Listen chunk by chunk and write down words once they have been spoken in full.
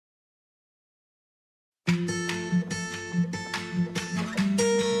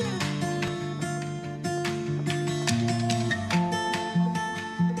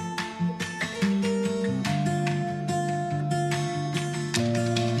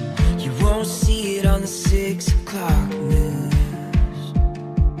on the 6 o'clock news.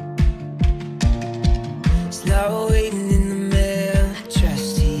 It's now waiting in the mail,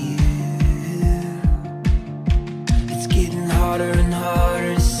 addressed to you. It's getting harder and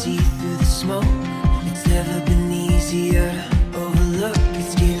harder to see through the smoke. It's never been easier to overlook.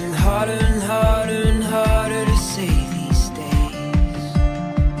 It's getting harder and harder and harder to say these days.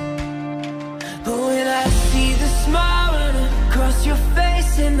 But when I see the smile run across your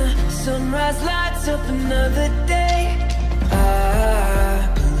face and the sunrise lights up another day,